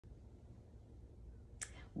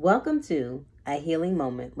Welcome to A Healing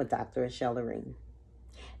Moment with Dr. Ashellarine.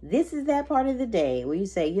 This is that part of the day where you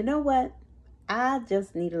say, you know what? I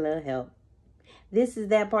just need a little help. This is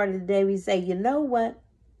that part of the day where you say, you know what?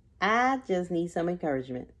 I just need some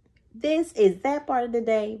encouragement. This is that part of the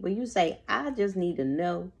day where you say, I just need to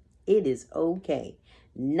know it is okay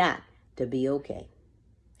not to be okay.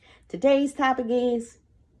 Today's topic is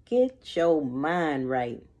get your mind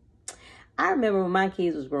right. I remember when my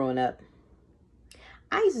kids was growing up,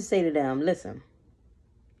 I used to say to them, listen,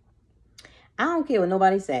 I don't care what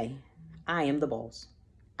nobody say. I am the boss.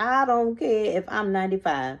 I don't care if I'm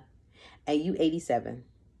 95 and you 87.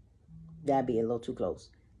 That'd be a little too close.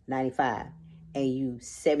 95 and you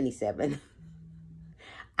 77.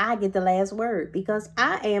 I get the last word because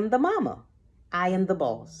I am the mama. I am the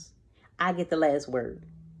boss. I get the last word.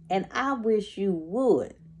 And I wish you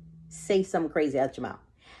would say something crazy out your mouth.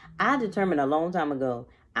 I determined a long time ago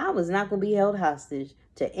I was not going to be held hostage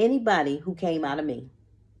to anybody who came out of me.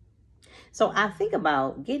 So I think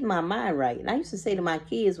about getting my mind right. And I used to say to my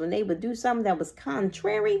kids when they would do something that was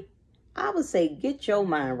contrary, I would say, get your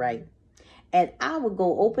mind right. And I would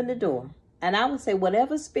go open the door and I would say,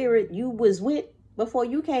 whatever spirit you was with before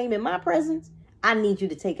you came in my presence, I need you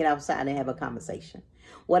to take it outside and have a conversation.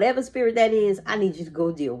 Whatever spirit that is, I need you to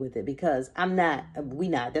go deal with it because that's not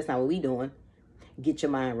what we doing. Get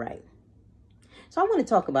your mind right. So I want to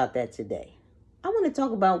talk about that today. I want to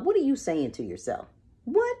talk about, what are you saying to yourself?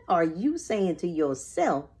 What are you saying to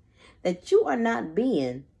yourself that you are not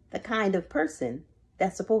being the kind of person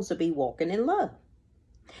that's supposed to be walking in love?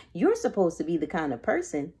 You're supposed to be the kind of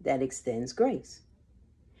person that extends grace.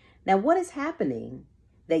 Now, what is happening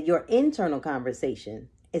that your internal conversation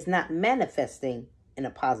is not manifesting in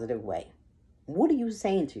a positive way? What are you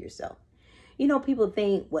saying to yourself? You know, people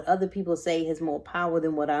think what other people say has more power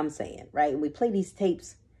than what I'm saying, right? And we play these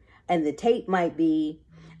tapes, and the tape might be,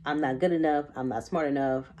 I'm not good enough, I'm not smart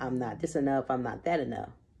enough, I'm not this enough, I'm not that enough.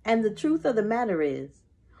 And the truth of the matter is,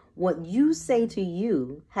 what you say to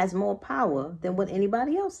you has more power than what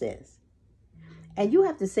anybody else says. And you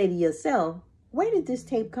have to say to yourself, where did this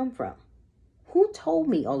tape come from? Who told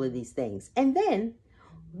me all of these things? And then,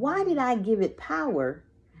 why did I give it power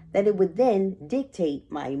that it would then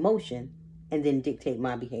dictate my emotion and then dictate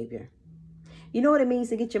my behavior? You know what it means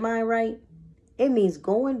to get your mind right? It means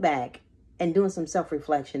going back and doing some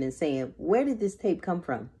self-reflection and saying, where did this tape come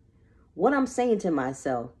from? What I'm saying to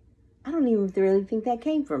myself, I don't even really think that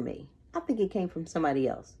came from me. I think it came from somebody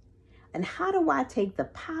else. And how do I take the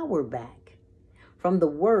power back from the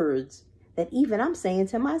words that even I'm saying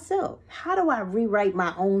to myself? How do I rewrite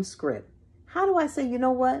my own script? How do I say, you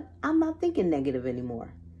know what? I'm not thinking negative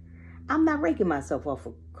anymore. I'm not raking myself off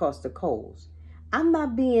across the coals. I'm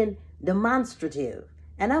not being demonstrative.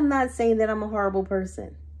 And I'm not saying that I'm a horrible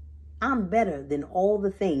person. I'm better than all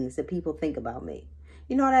the things that people think about me.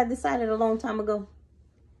 You know what I decided a long time ago?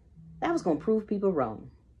 That was going to prove people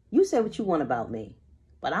wrong. You say what you want about me,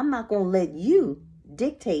 but I'm not going to let you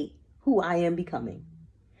dictate who I am becoming.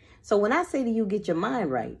 So when I say to you, get your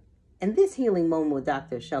mind right, and this healing moment with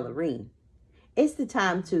Dr. Ashellarine, it's the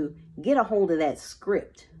time to get a hold of that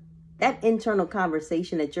script, that internal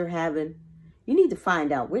conversation that you're having. You need to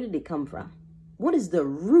find out, where did it come from? What is the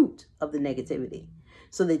root of the negativity?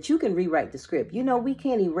 So that you can rewrite the script. You know, we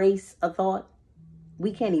can't erase a thought.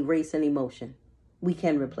 We can't erase an emotion. We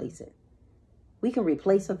can replace it. We can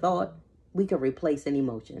replace a thought. We can replace an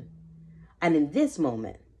emotion. And in this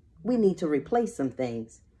moment, we need to replace some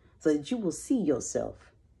things so that you will see yourself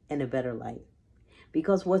in a better light.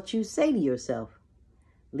 Because what you say to yourself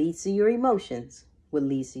leads to your emotions, which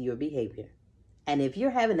leads to your behavior. And if you're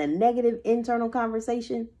having a negative internal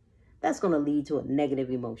conversation, that's going to lead to a negative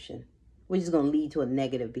emotion, which is going to lead to a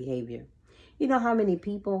negative behavior. You know how many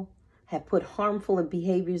people have put harmful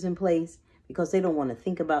behaviors in place because they don't want to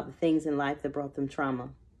think about the things in life that brought them trauma?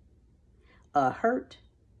 A hurt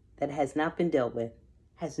that has not been dealt with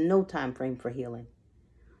has no time frame for healing.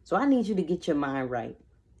 So I need you to get your mind right.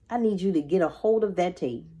 I need you to get a hold of that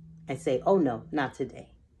tape and say, oh no, not today.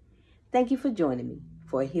 Thank you for joining me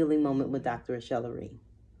for a healing moment with Dr. Ashellarine.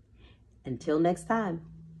 Until next time,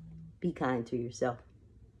 be kind to yourself.